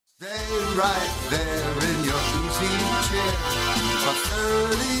right there in your easy chair for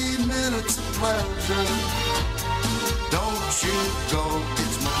 30 minutes of pleasure. Don't you go,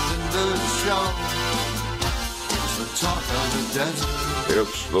 it's Melinda's show. It's the talk of the desert.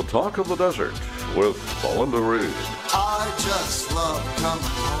 It's the talk of the desert with Melinda Reed. I just love coming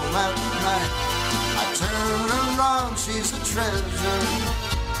home at night. I turn around, she's a treasure.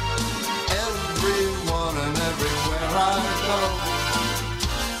 Everyone and everywhere I go,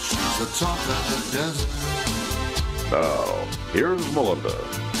 she's the talk of the desert. Now, here's Melinda.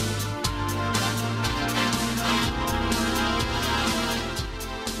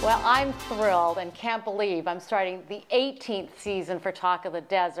 Well, I'm thrilled and can't believe I'm starting the 18th season for Talk of the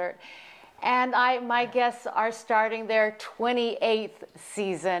Desert. And my guests are starting their 28th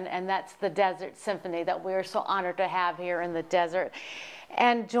season, and that's the Desert Symphony that we're so honored to have here in the desert.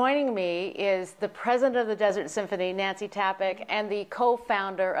 And joining me is the president of the Desert Symphony, Nancy Tapek, and the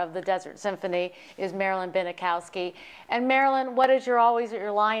co-founder of the Desert Symphony is Marilyn Binikowski. And Marilyn, what is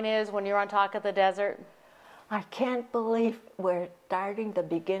your line is when you're on Talk of the Desert? I can't believe we're starting the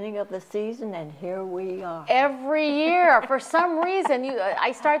beginning of the season, and here we are. Every year, for some reason,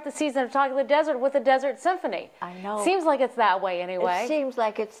 I start the season of Talk of the Desert with the Desert Symphony. I know. Seems like it's that way anyway. It seems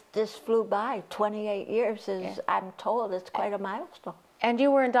like it's just flew by. 28 years is, I'm told, it's quite a milestone. And you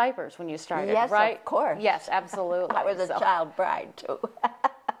were in diapers when you started, yes, right? Of course. Yes, absolutely. I was a child bride, too.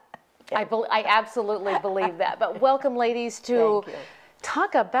 I absolutely believe that. But welcome, ladies, to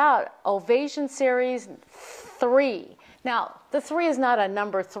talk about Ovation Series 3. Now, the 3 is not a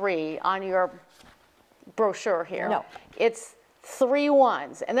number 3 on your brochure here. No. It's 3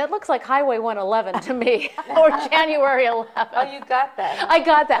 ones. And that looks like Highway 111 to me, or January 11th. Oh, you got that. I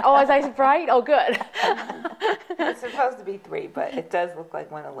got that. Oh, was I right? Oh, good. It's supposed to be 3, but it does look like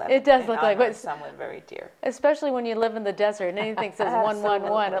 111. It does look like someone very dear. Especially when you live in the desert and anything says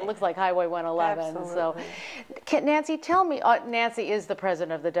 111, it looks like Highway 111. Absolutely. So, Nancy, tell me, Nancy is the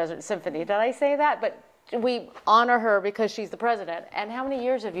president of the Desert Symphony. Did I say that? But we honor her because she's the president. And how many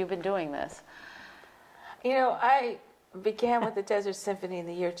years have you been doing this? You know, I began with the Desert Symphony in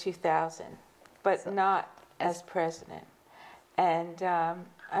the year 2000, but not as president. And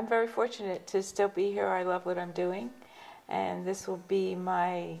I'm very fortunate to still be here. I love what I'm doing. And this will be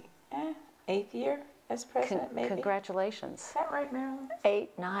my 8th year as president, maybe. Congratulations. Is that right, Marilyn?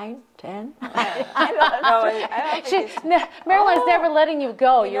 8, 9, 10. I don't think it's... Marilyn's never letting you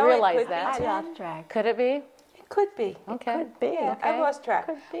go. You know, realize that. I lost track. Could it be? It could be. Okay. Could be. Yeah, Okay. I've lost track.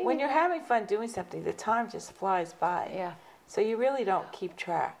 Could be. When you're having fun doing something, the time just flies by. Yeah. So you really don't keep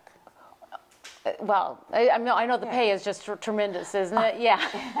track. Well, I know the pay is just tremendous, isn't it? Yeah.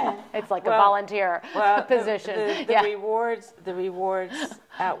 It's like a volunteer position. The rewards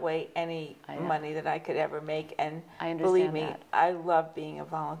outweigh any money that I could ever make. And believe me, I love being a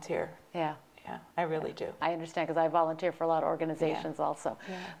volunteer. Yeah. Yeah, I really do. I understand because I volunteer for a lot of organizations also.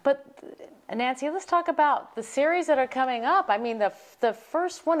 Yeah. But Nancy, let's talk about the series that are coming up. I mean, the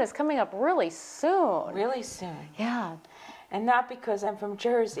first one is coming up really soon. Really soon. Yeah. And not because I'm from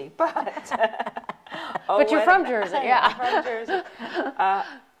Jersey, but... But you're from Jersey, yeah. I'm from Jersey.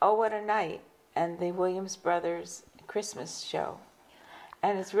 Oh, What a Night, and the Williams Brothers Christmas show.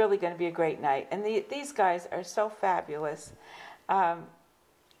 And it's really going to be a great night. And these guys are so fabulous. I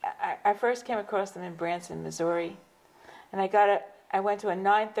first came across them in Branson, Missouri. And I went to a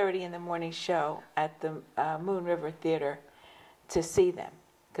 9:30 in the morning show at the Moon River Theater to see them,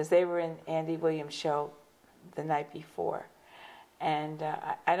 because they were in Andy Williams' show the night before. And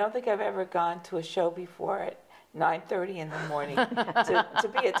I don't think I've ever gone to a show before at 9:30 in the morning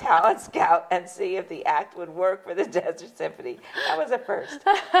to be a talent scout and see if the act would work for the Desert Symphony. That was a first.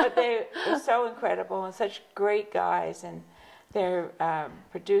 But they were so incredible and such great guys. And their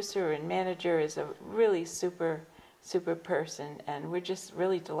producer and manager is a really super person. And we're just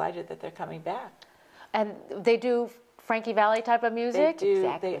really delighted that they're coming back. And they do Frankie Valli type of music? They do.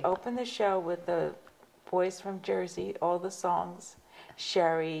 Exactly. They open the show with the boys from Jersey, all the songs,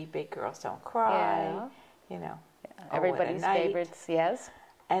 Sherry, Big Girls Don't Cry, you know. Everybody's favorites, yes.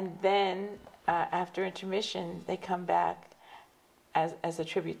 And then after intermission, they come back as a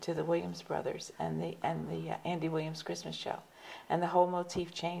tribute to the Williams Brothers and the Andy Williams Christmas show. And the whole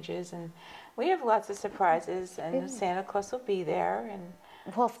motif changes, and we have lots of surprises, and Santa Claus will be there. And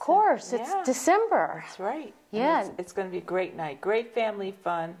well, of course, it's December. That's right. Yeah. It's going to be a great night, great family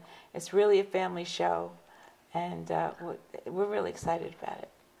fun. It's really a family show, and we're really excited about it.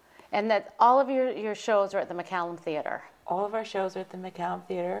 And that all of your shows are at the McCallum Theater. All of our shows are at the McCallum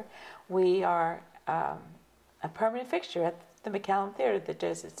Theater. We are a permanent fixture at the McCallum Theater, the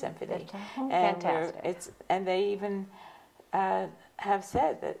Desert Symphony. Fantastic. And they even have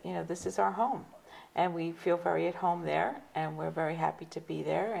said that, this is our home, and we feel very at home there, and we're very happy to be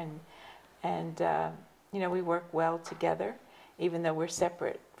there, and we work well together, even though we're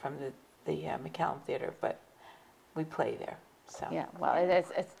separate from the McCallum Theater, but we play there. So Yeah, well,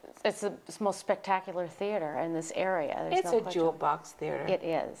 it's the most spectacular theater in this area. There's it's no a question. jewel box theater. It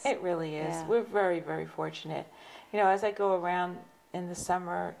is. It really is. Yeah. We're very, very fortunate. As I go around in the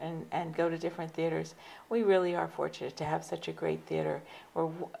summer and go to different theaters, we really are fortunate to have such a great theater. We're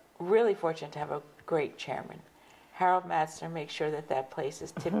really fortunate to have a great chairman. Harold Matzner makes sure that place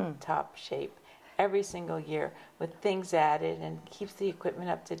is tip-top shape every single year with things added, and keeps the equipment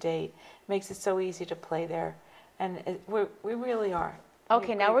up to date, makes it so easy to play there. And we really are.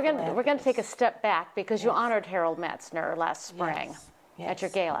 Okay, now we're going to take a step back, because you Yes. honored Harold Matzner last spring Yes. at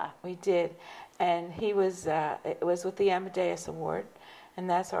your gala. We did, and he was. It was with the Amadeus Award, and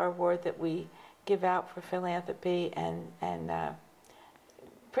that's our award that we give out for philanthropy and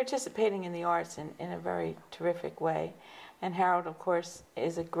participating in the arts in a very terrific way. And Harold, of course,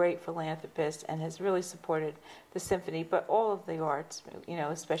 is a great philanthropist and has really supported the symphony, but all of the arts,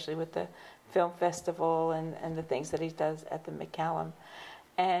 especially with the film festival and the things that he does at the McCallum.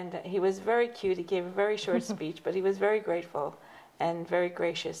 And he was very cute. He gave a very short speech, but he was very grateful and very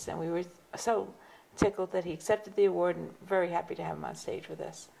gracious. And we were so tickled that he accepted the award, and very happy to have him on stage with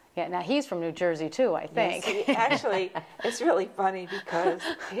us. Yeah, now he's from New Jersey too, I think. Yes, actually, it's really funny because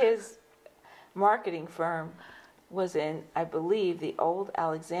his marketing firm was in, I believe, the old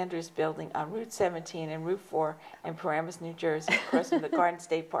Alexander's building on Route 17 and Route 4 in Paramus, New Jersey, across from the Garden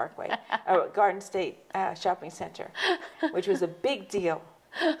State Parkway, Garden State Shopping Center, which was a big deal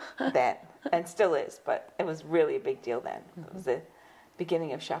then, and still is, but it was really a big deal then. It was the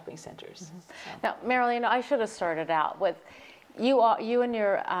beginning of shopping centers. So. Now, Marilyn, I should have started out with you and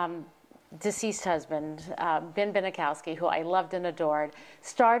your deceased husband, Ben Benikowski, who I loved and adored,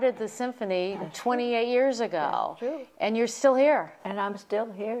 started the symphony 28 years ago. That's true. And you're still here. And I'm still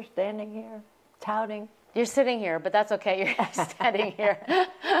here, standing here, touting. You're sitting here, but that's okay. You're standing here.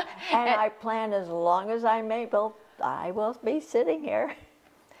 And I plan, as long as I'm able, I will be sitting here.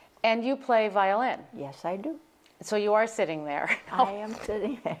 And you play violin. Yes, I do. So you are sitting there. I am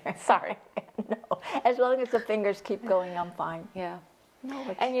sitting there. Sorry. No, as long as the fingers keep going, I'm fine. Yeah. No,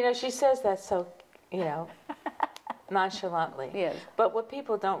 it's, And she says that so, nonchalantly. Yes. But what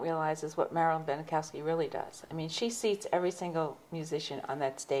people don't realize is what Marilyn Benikowski really does. I mean, she seats every single musician on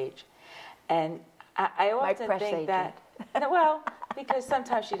that stage. And I My often press think agent. that, well, because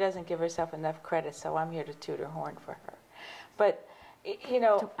sometimes she doesn't give herself enough credit, so I'm here to toot her horn for her. But,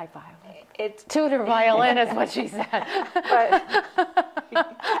 my violin. it's, Toot her violin is what she said. but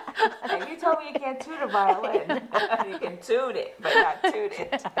you told me you can't toot a violin. You can toot it, but not toot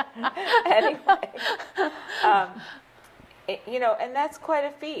it. Anyway, and that's quite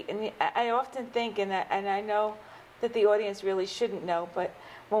a feat. And I often think, and I know that the audience really shouldn't know, but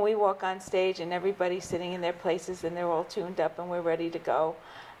when we walk on stage and everybody's sitting in their places and they're all tuned up and we're ready to go,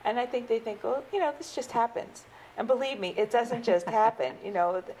 and I think they think, well, this just happens. And believe me, it doesn't just happen.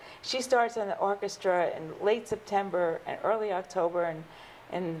 She starts on the orchestra in late September and early October, and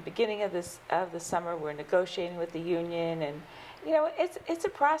in the beginning of the summer, we're negotiating with the union, and it's a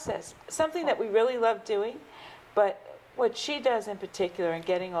process. Something that we really love doing, but what she does in particular, in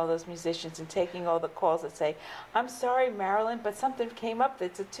getting all those musicians and taking all the calls that say, "I'm sorry, Marilyn, but something came up.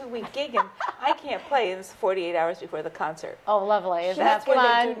 It's a 2-week gig, and I can't play." And it's 48 hours before the concert. Oh, lovely. Isn't that That's when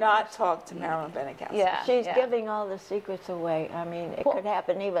fun? they do not talk to Marilyn Benikowski. Yeah. She's giving all the secrets away. I mean, it could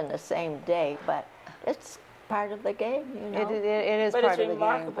happen even the same day, but it's part of the game, It is But part it's of the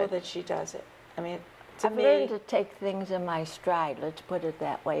remarkable game. that she does it. I mean, to I've me, learned to take things in my stride, let's put it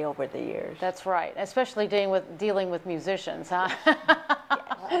that way, over the years. That's right, especially dealing with musicians, huh?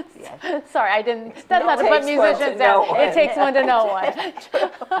 Yes. Sorry, I didn't. That's not to put takes one to musicians know down. It one. takes one to know one.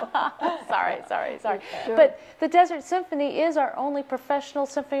 Sorry. Sure. But the Desert Symphony is our only professional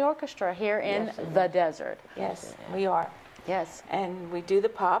symphony orchestra here in Yes, it the desert. yes, we are. Yes. And we do the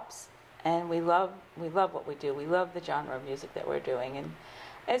pops, and we love what we do. We love the genre of music that we're doing, and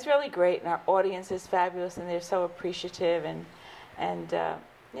it's really great. And our audience is fabulous, and they're so appreciative, and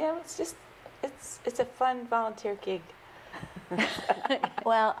it's just it's a fun volunteer gig.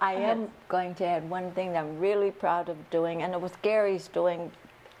 Well, I am going to add one thing that I'm really proud of doing, and it was Gary's doing,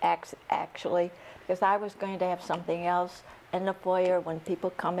 actually, because I was going to have something else in the foyer when people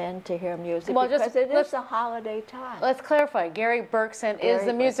come in to hear music, Well, because it let's- is a holiday time. Let's clarify. Gary Berkson is Gary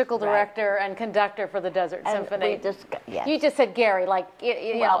the musical Berkson, right. director and conductor for the Desert And Symphony. yes. You just said Gary, like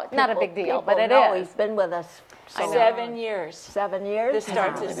not a big deal, but it know is. He's been with us I know. 7 years. 7 years. This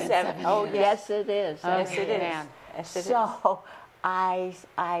starts now. at 7. Oh, yes. Yes, it is. Yes, it is. man. Yes, it is. So I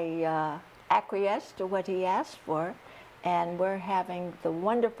acquiesced to what he asked for, and we're having the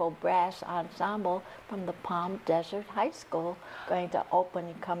wonderful brass ensemble from the Palm Desert High School going to open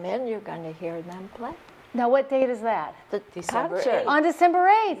and come in. You're going to hear them play. Now, what date is that? The December concert. 8th. On December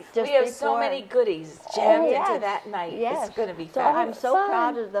 8th. Just We have so before- many goodies jammed yes. into that night. Yes. It's going to be So I'm fabulous. so Fun.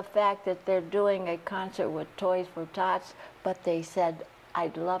 proud of the fact that they're doing a concert with Toys for Tots, but they said,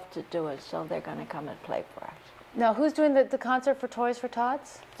 I'd love to do it, so they're going to come and play for us. Now, who's doing the concert for Toys for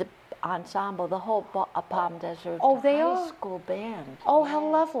Tots? The ensemble, the whole Palm Desert Oh, they High are? School band. Oh, how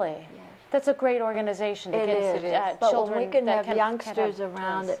lovely. That's a great organization to It get is. children But when we can that have can't youngsters have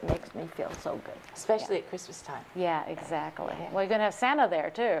around, toys. it makes me feel so good. Especially at Christmas time. Yeah, exactly. Well, you're going to have Santa there,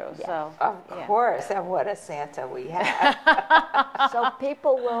 too. So, Of yeah. course, and what a Santa we have. So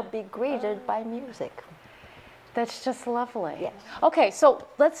people will be greeted by music. That's just lovely. Yes. Okay, so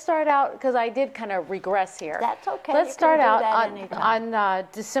let's start out, because I did kind of regress here. That's okay. Let's You start can do out that on, anytime.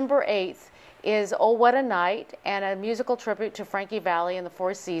 December 8th is Oh What a Night, and a musical tribute to Frankie Valli and the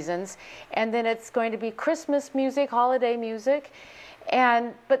Four Seasons. And then it's going to be Christmas music, holiday music.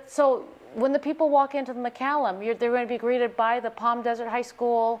 But so when the people walk into the McCallum, they're going to be greeted by the Palm Desert High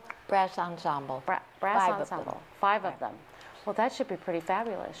School Brass ensemble. brass Five of ensemble. them. 5 of them. Well, that should be pretty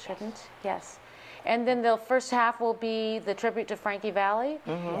fabulous, shouldn't? Yes. And then the first half will be the tribute to Frankie Valli.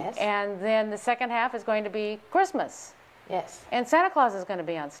 Yes. And then the second half is going to be Christmas. Yes. And Santa Claus is going to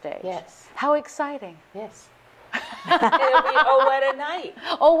be on stage. Yes. How exciting. Yes. It'll be, oh, what a night.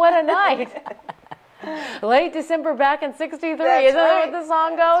 Oh, what a night. Late December back in 63. That's Isn't that right. what the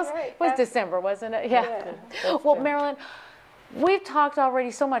song goes? That's right. It was That's- December, wasn't it? Yeah. Well, Marilyn, we've talked already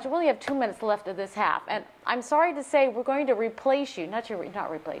so much. We only have 2 minutes left of this half. And I'm sorry to say we're going to replace you. Not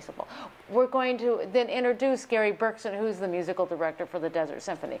replaceable. We're going to then introduce Gary Berkson, who's the musical director for the Desert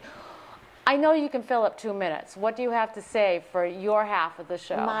Symphony. I know you can fill up 2 minutes. What do you have to say for your half of the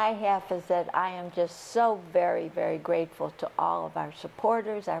show? My half is that I am just so very, very grateful to all of our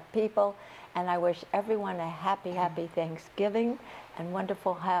supporters, our people, and I wish everyone a happy, happy Thanksgiving and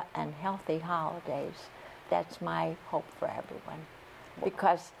wonderful and healthy holidays. That's my hope for everyone,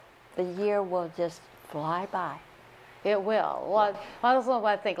 because the year will just fly by. It will. Well, I also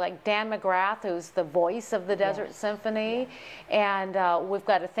want to think like Dan McGrath, who's the voice of the Desert Symphony, and we've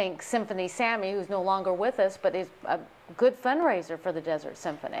got to thank Symphony Sammy, who's no longer with us, but is a good fundraiser for the Desert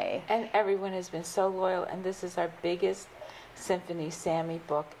Symphony. And everyone has been so loyal, and this is our biggest Symphony Sammy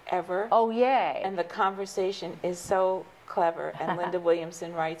book ever. Oh, yay. And the conversation is so clever, and Linda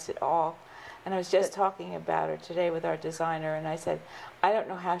Williamson writes it all. And I was just talking about her today with our designer, and I said, I don't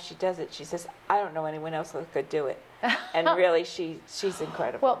know how she does it. She says, I don't know anyone else that could do it. And really, she's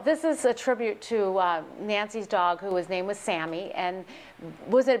incredible. Well, this is a tribute to Nancy's dog, whose name was Sammy. And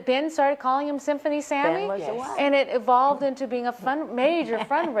was it Ben started calling him Symphony Sammy? Ben was Yes. a while. And it evolved into being a major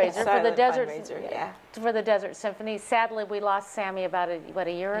fundraiser for the Silent Desert fundraiser, yeah. for the Desert Symphony. Sadly, we lost Sammy about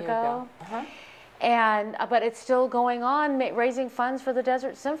a year ago. Uh-huh. And but it's still going on, raising funds for the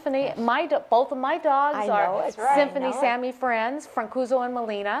Desert Symphony. Both of my dogs I know are it, right. Symphony I know it. Sammy friends, Francuso and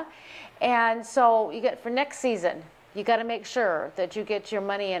Melina. And so you get for next season, you got to make sure that you get your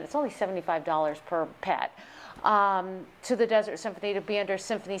money in. It's only $75 per pet to the Desert Symphony to be under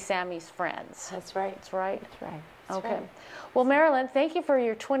Symphony Sammy's friends. That's right. That's right. That's right. Okay. right. Well, Marilyn, thank you for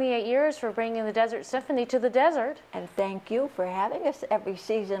your 28 years for bringing the Desert Symphony to the desert. And thank you for having us every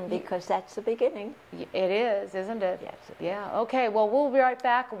season, because that's the beginning. It is, isn't it? Yes, it is. Yeah. Okay. Well, we'll be right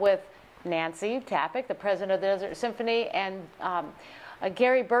back with Nancy Tappick, the president of the Desert Symphony, and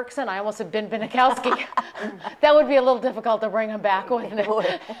Gary Berkson. I almost said Ben Benikowski. That would be a little difficult to bring him back, wouldn't it?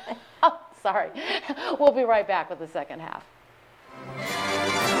 Oh, sorry. We'll be right back with the second half.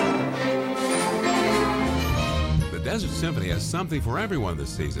 The Desert Symphony has something for everyone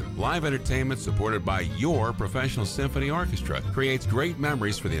this season. Live entertainment supported by your professional symphony orchestra creates great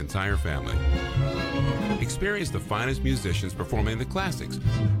memories for the entire family. Experience the finest musicians performing the classics,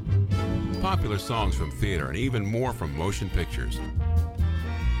 popular songs from theater, and even more from motion pictures.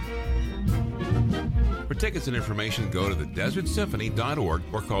 For tickets and information, go to thedesertsymphony.org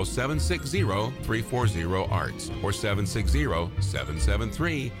or call 760-340-ARTS or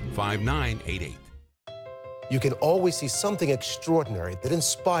 760-773-5988. You can always see something extraordinary that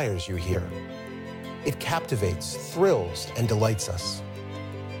inspires you here. It captivates, thrills, and delights us.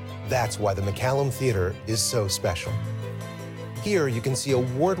 That's why the McCallum Theater is so special. Here you can see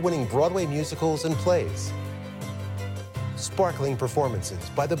award-winning Broadway musicals and plays, sparkling performances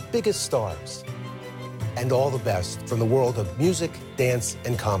by the biggest stars, and all the best from the world of music, dance,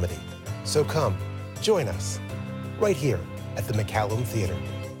 and comedy. So come, join us, right here at the McCallum Theater.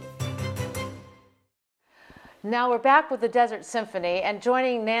 Now we're back with the Desert Symphony, and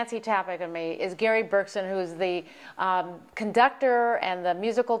joining Nancy Tappick and me is Gary Berkson, who's the conductor and the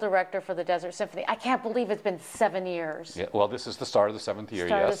musical director for the Desert Symphony. I can't believe it's been 7 years. Yeah, well, this is the start of the 7th year,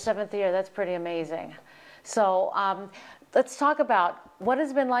 Start yes. of the 7th year, that's pretty amazing. So let's talk about what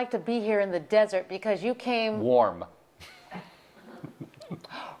it's been like to be here in the desert, because you came... Warm.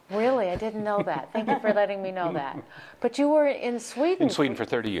 Really? I didn't know that. Thank you for letting me know that. But you were in Sweden. In Sweden for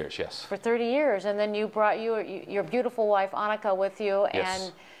 30 years, yes. For 30 years, and then you brought your beautiful wife Annika with you, Yes.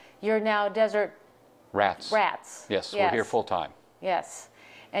 and you're now Desert Rats. Rats. Yes, we're here full time. Yes,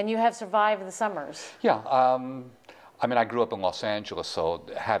 and you have survived the summers. Yeah, I mean, I grew up in Los Angeles, so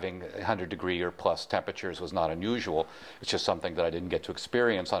having 100-degree or plus temperatures was not unusual. It's just something that I didn't get to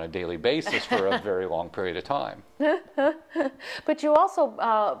experience on a daily basis for a very long period of time. But you also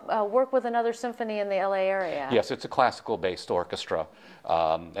work with another symphony in the LA area. Yes, it's a classical-based orchestra.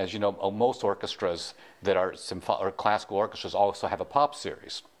 As you know, most orchestras that are classical orchestras also have a pop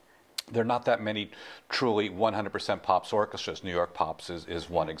series. There are not that many truly 100% Pops orchestras. New York Pops is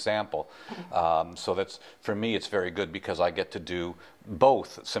one example. So that's, for me, it's very good because I get to do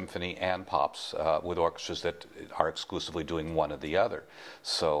both symphony and Pops with orchestras that are exclusively doing one or the other.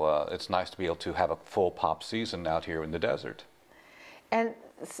 So it's nice to be able to have a full Pop season out here in the desert. And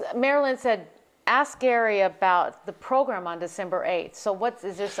Marilyn said, ask Gary about the program on December 8th. So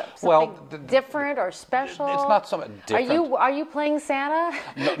is there something different or special? It's not something different. Are you playing Santa?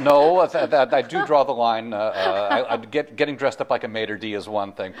 No, I do draw the line. Getting dressed up like a maitre d' is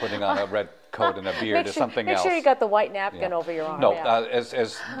one thing. Putting on a red coat and a beard is something else. Make sure you got the white napkin over your arm. No,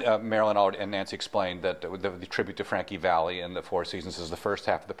 as Marilyn and Nancy explained, that the tribute to Frankie Valli and the Four Seasons is the first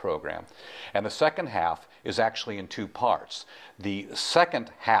half of the program. And the second half is actually in two parts. The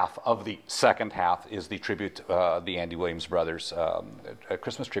second half of the second half is the tribute, the Andy Williams Brothers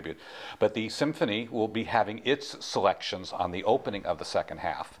Christmas tribute. But the symphony will be having its selections on the opening of the second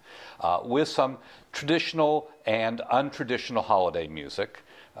half with some traditional and untraditional holiday music.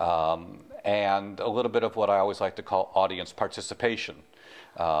 And a little bit of what I always like to call audience participation.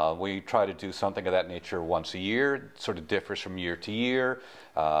 We try to do something of that nature once a year. It sort of differs from year to year.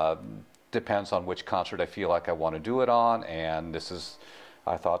 Depends on which concert I feel like I want to do it on. And this is,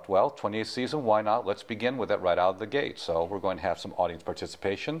 I thought, well, 28th season, why not? Let's begin with it right out of the gate. So we're going to have some audience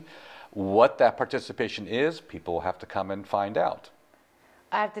participation. What that participation is, people will have to come and find out.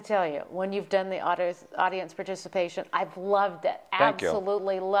 I have to tell you, when you've done the audience participation, I've loved it. Thank you.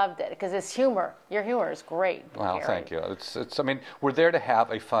 Absolutely loved it, because it's humor. Your humor is great. Well, Gary. thank you. It's. I mean, we're there to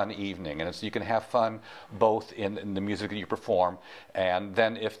have a fun evening, and you can have fun both in the music that you perform, and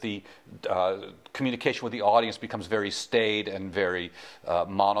then if the communication with the audience becomes very staid and very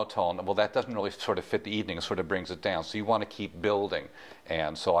monotone, well, that doesn't really sort of fit the evening. It sort of brings it down. So you want to keep building,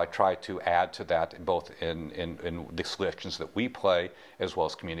 and so I try to add to that both in the selections that we play as well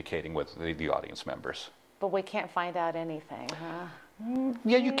as communicating with the audience members. But we can't find out anything, huh?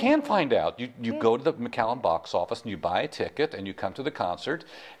 Yeah, you can find out. You go to the McCallum box office and you buy a ticket and you come to the concert,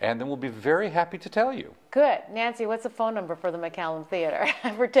 and then we'll be very happy to tell you. Good. Nancy, what's the phone number for the McCallum Theater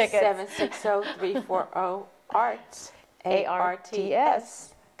for tickets? 760-340-ARTS.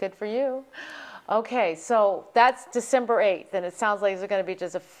 ARTS. Good for you. Okay, so that's December 8th, and it sounds like it's going to be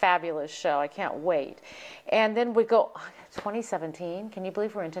just a fabulous show. I can't wait. And then we go, 2017. Can you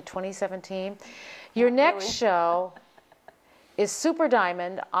believe we're into 2017? Your next show is Super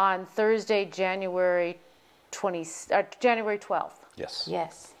Diamond on Thursday, January 12th. Yes.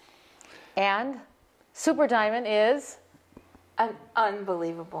 Yes. And Super Diamond is? An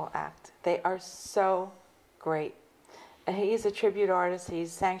unbelievable act. They are so great. And he's a tribute artist.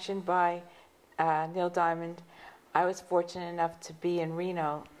 He's sanctioned by Neil Diamond. I was fortunate enough to be in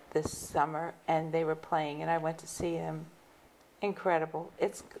Reno this summer, and they were playing, and I went to see him. Incredible.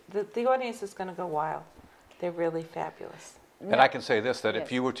 It's the audience is going to go wild. They're really fabulous. And I can say this, that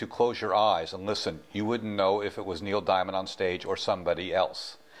if you were to close your eyes and listen, you wouldn't know if it was Neil Diamond on stage or somebody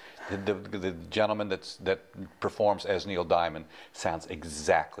else. The gentleman that performs as Neil Diamond sounds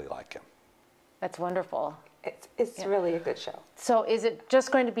exactly like him. That's wonderful. It's really a good show. So is it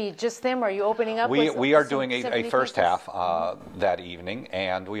just going to be just them, or are you opening up? We are doing a first pieces? half that evening,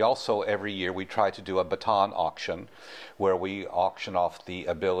 and we also, every year, we try to do a baton auction where we auction off the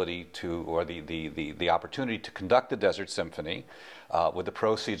ability to, or the opportunity to conduct the Desert Symphony with the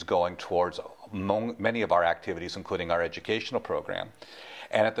proceeds going towards many of our activities, including our educational program.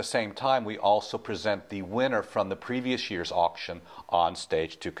 And at the same time, we also present the winner from the previous year's auction on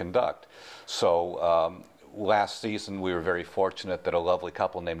stage to conduct. So last season, we were very fortunate that a lovely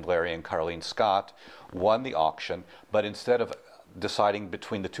couple named Larry and Carlene Scott won the auction, but instead of deciding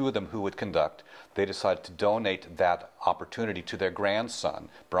between the two of them who would conduct, they decided to donate that opportunity to their grandson,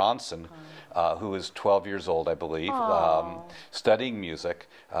 Bronson, who is 12 years old, I believe, studying music.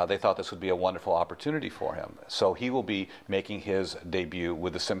 They thought this would be a wonderful opportunity for him. So he will be making his debut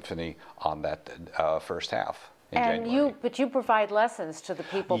with the symphony on that first half. But you provide lessons to the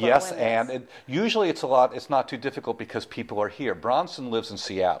people that yes, win and this. usually it's not too difficult because people are here. Bronson lives in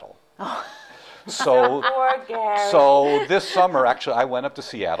Seattle. So, Poor Gary. so this summer, actually, I went up to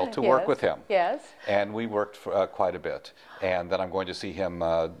Seattle to work Yes, with him. Yes. And we worked for, quite a bit. And then I'm going to see him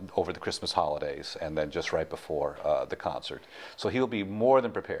over the Christmas holidays and then just right before the concert. So he'll be more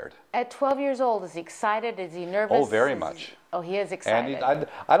than prepared. At 12 years old, is he excited? Is he nervous? Oh, very much. Oh, he is excited. And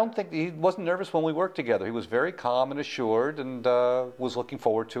I don't think he wasn't nervous when we worked together. He was very calm and assured and was looking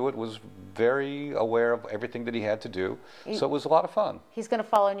forward to it, was very aware of everything that he had to do. So it was a lot of fun. He's going to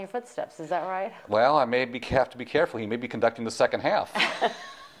follow in your footsteps, is that right? Well, I have to be careful. He may be conducting the second half.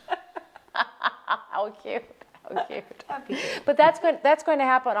 How cute. How cute. But that's going to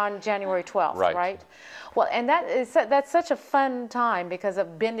happen on January 12th, Right. right? Well, and that's such a fun time because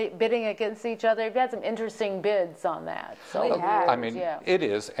of bidding against each other. You've had some interesting bids on that. So We have. I mean, it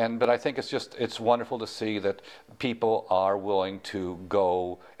is, but I think it's wonderful to see that people are willing to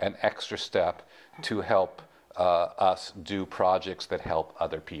go an extra step to help us do projects that help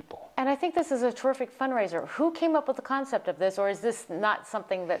other people. And I think this is a terrific fundraiser. Who came up with the concept of this, or is this not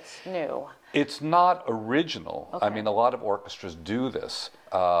something that's new? It's not original. Okay. I mean, a lot of orchestras do this.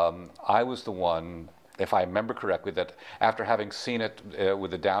 I was the one, if I remember correctly, that after having seen it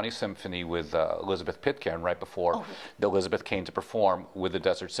with the Downey Symphony with Elizabeth Pitcairn right before Elizabeth came to perform with the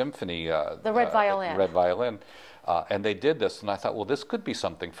Desert Symphony. The Red Violin. Red Violin. And they did this, and I thought, well, this could be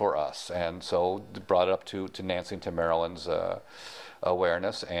something for us. And so brought it up to Nancy and to Marilyn's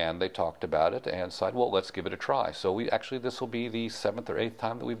awareness, and they talked about it and decided, well, let's give it a try. So this will be the 7th or 8th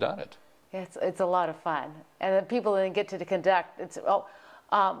time that we've done it. It's a lot of fun. And the people that get to conduct,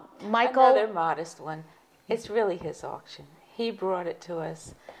 Michael. Another modest one. It's really his auction. He brought it to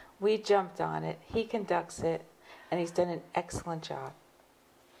us. We jumped on it. He conducts it, and he's done an excellent job.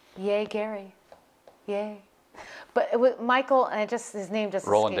 Yay, Gary. Yay. But with Michael, and his name just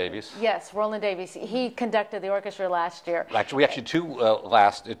Roland escaped me. Davies. Yes, Roland Davies. He conducted the orchestra last year. Actually, we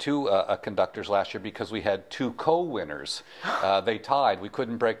actually two conductors last year because we had two co-winners. They tied. We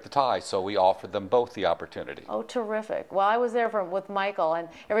couldn't break the tie, so we offered them both the opportunity. Oh, terrific. Well, I was there with Michael, and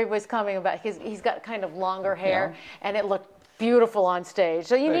everybody's coming about, he's got kind of longer hair, and it looked beautiful on stage.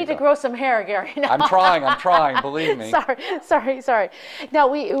 So you need to grow some hair, Gary. No. I'm trying, believe me. Sorry.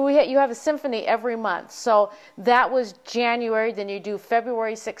 Now, you have a symphony every month. So that was January, then you do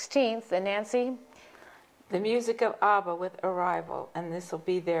February 16th. And Nancy? The Music of ABBA with Arrival, and this will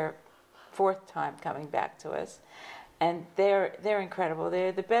be their 4th time coming back to us. And they're incredible.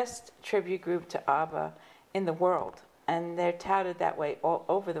 They're the best tribute group to ABBA in the world, and they're touted that way all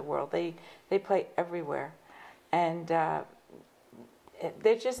over the world. They play everywhere. And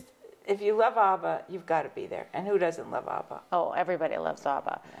they're just, if you love ABBA, you've got to be there. And who doesn't love ABBA? Oh, everybody loves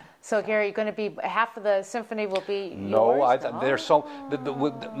ABBA. Yeah. So, Gary, you're going to be, half of the symphony will be No, yours? there's so,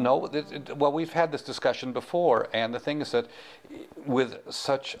 well, we've had this discussion before, and the thing is that with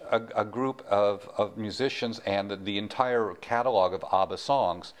such a group of musicians and the entire catalog of ABBA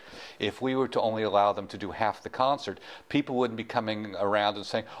songs, if we were to only allow them to do half the concert, people wouldn't be coming around and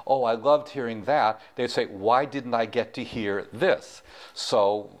saying, oh, I loved hearing that. They'd say, why didn't I get to hear this?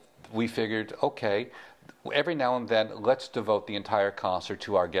 So we figured, okay, every now and then, let's devote the entire concert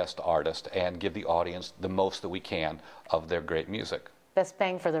to our guest artist and give the audience the most that we can of their great music. Best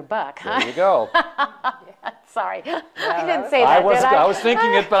bang for their buck, huh? There you go. Sorry, I didn't say that, did I? I was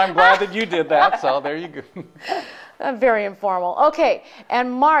thinking it, but I'm glad that you did that, so there you go. Very informal. Okay,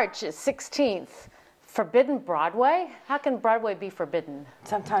 and March 16th, Forbidden Broadway? How can Broadway be forbidden?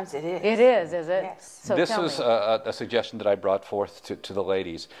 Sometimes it is. It is it? Yes. So this tell is me. a suggestion that I brought forth to the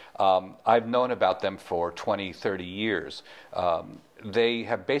ladies. I've known about them for 20, 30 years. They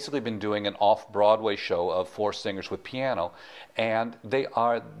have basically been doing an off-Broadway show of 4 singers with piano, and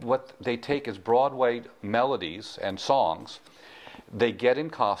what they take is Broadway melodies and songs. They get in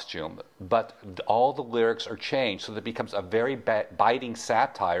costume, but all the lyrics are changed so that it becomes a very biting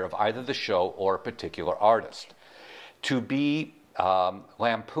satire of either the show or a particular artist. To be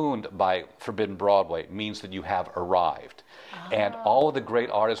lampooned by Forbidden Broadway means that you have arrived. Oh. And all of the great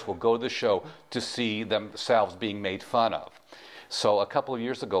artists will go to the show to see themselves being made fun of. So a couple of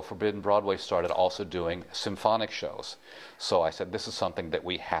years ago, Forbidden Broadway started also doing symphonic shows. So I said, this is something that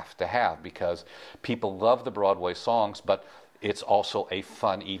we have to have because people love the Broadway songs, but it's also a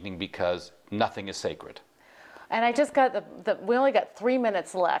fun evening because nothing is sacred. And I just got we only got 3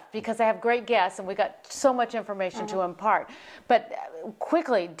 minutes left because I have great guests and we got so much information to impart. But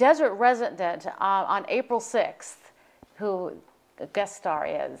quickly, Desert resident on April 6th, who the guest star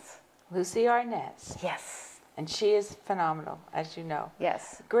is? Lucy Arnaz. Yes. And she is phenomenal, as you know.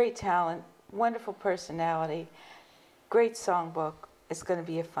 Yes. Great talent, wonderful personality, great songbook. It's going to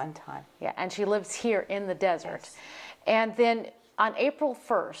be a fun time. Yeah, and she lives here in the desert. Yes. And then on April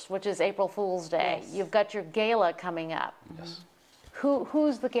 1st, which is April Fool's Day, Yes. you've got your gala coming up. Yes.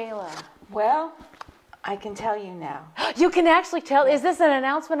 Who's the gala? Well, I can tell you now. You can actually tell. Is this an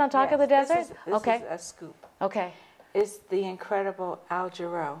announcement on Talk of the Yes, Desert? This is a scoop. Okay. It's the incredible Al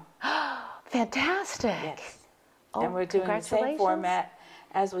Jarreau. Fantastic. Yes. Oh, And we're doing the same congratulations. format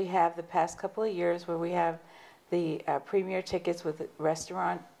as we have the past couple of years, where we have the premier tickets with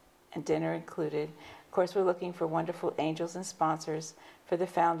restaurant and dinner included. Of course, we're looking for wonderful angels and sponsors for the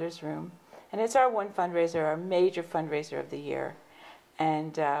Founders Room. And it's our one fundraiser, our major fundraiser of the year.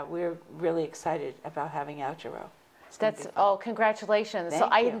 And we're really excited about having Al Jarreau. Congratulations.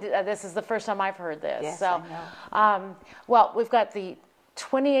 Thank you. This is the first time I've heard this. Yes, so, I know. Well, we've got the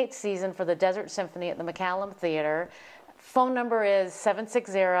 28th season for the Desert Symphony at the McCallum Theater. Phone number is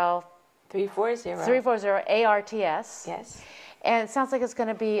 760-340-ARTS. 340. Yes. And it sounds like it's going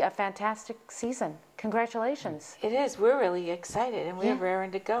to be a fantastic season. Congratulations. It is. We're really excited, and we're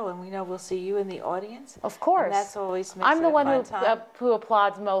raring to go, and we know we'll see you in the audience. Of course. And that's always makes I'm it the a one fun time. who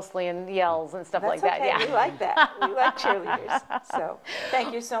applauds mostly and yells and stuff That's like that. okay. Yeah. We like that. We like cheerleaders. So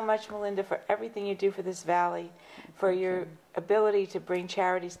thank you so much, Melinda, for everything you do for this valley, for your ability to bring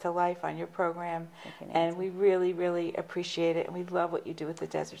charities to life on your program. And we really, really appreciate it, and we love what you do with the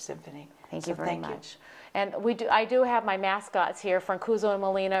Desert Symphony. Thank So you very thank much. And I do have my mascots here. Francuso and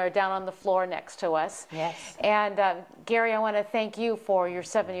Melina are down on the floor next to us. Yes. And Gary, I want to thank you for your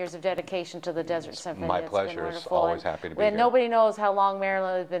 7 years of dedication to the Desert Symphony. My It's been pleasure. It's wonderful. always happy to be here. Nobody knows how long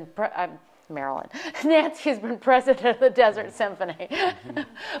Marilyn has been. Nancy has been president of the Desert Symphony.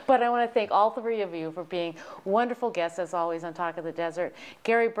 But I want to thank all three of you for being wonderful guests, as always, on Talk of the Desert.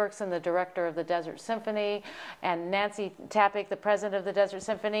 Gary Berkson, the director of the Desert Symphony, and Nancy Tappick, the president of the Desert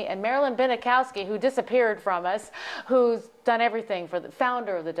Symphony, and Marilyn Benikowski, who disappeared from us, who's done everything for the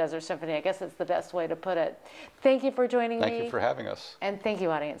founder of the Desert Symphony. I guess that's the best way to put it. Thank you for joining me. Thank you for having us. And thank you,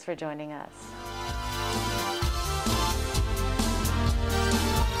 audience, for joining us.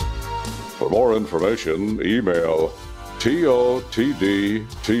 For more information, email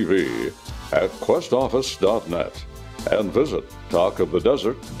totdtv@questoffice.net and visit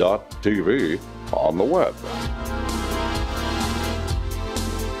talkofthedesert.tv on the web.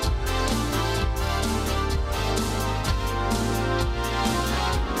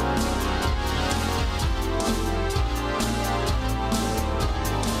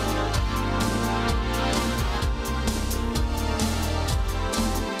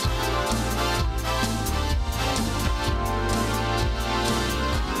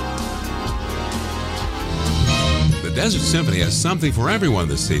 The Desert Symphony has something for everyone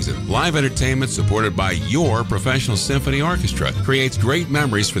this season. Live entertainment supported by your professional symphony orchestra creates great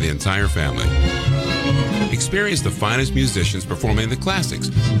memories for the entire family. Experience the finest musicians performing the classics,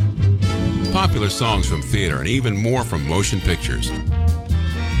 popular songs from theater, and even more from motion pictures.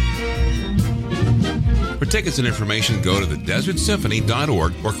 For tickets and information, go to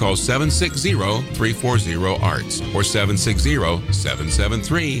thedesertsymphony.org or call 760-340-ARTS or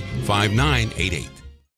 760-773-5988.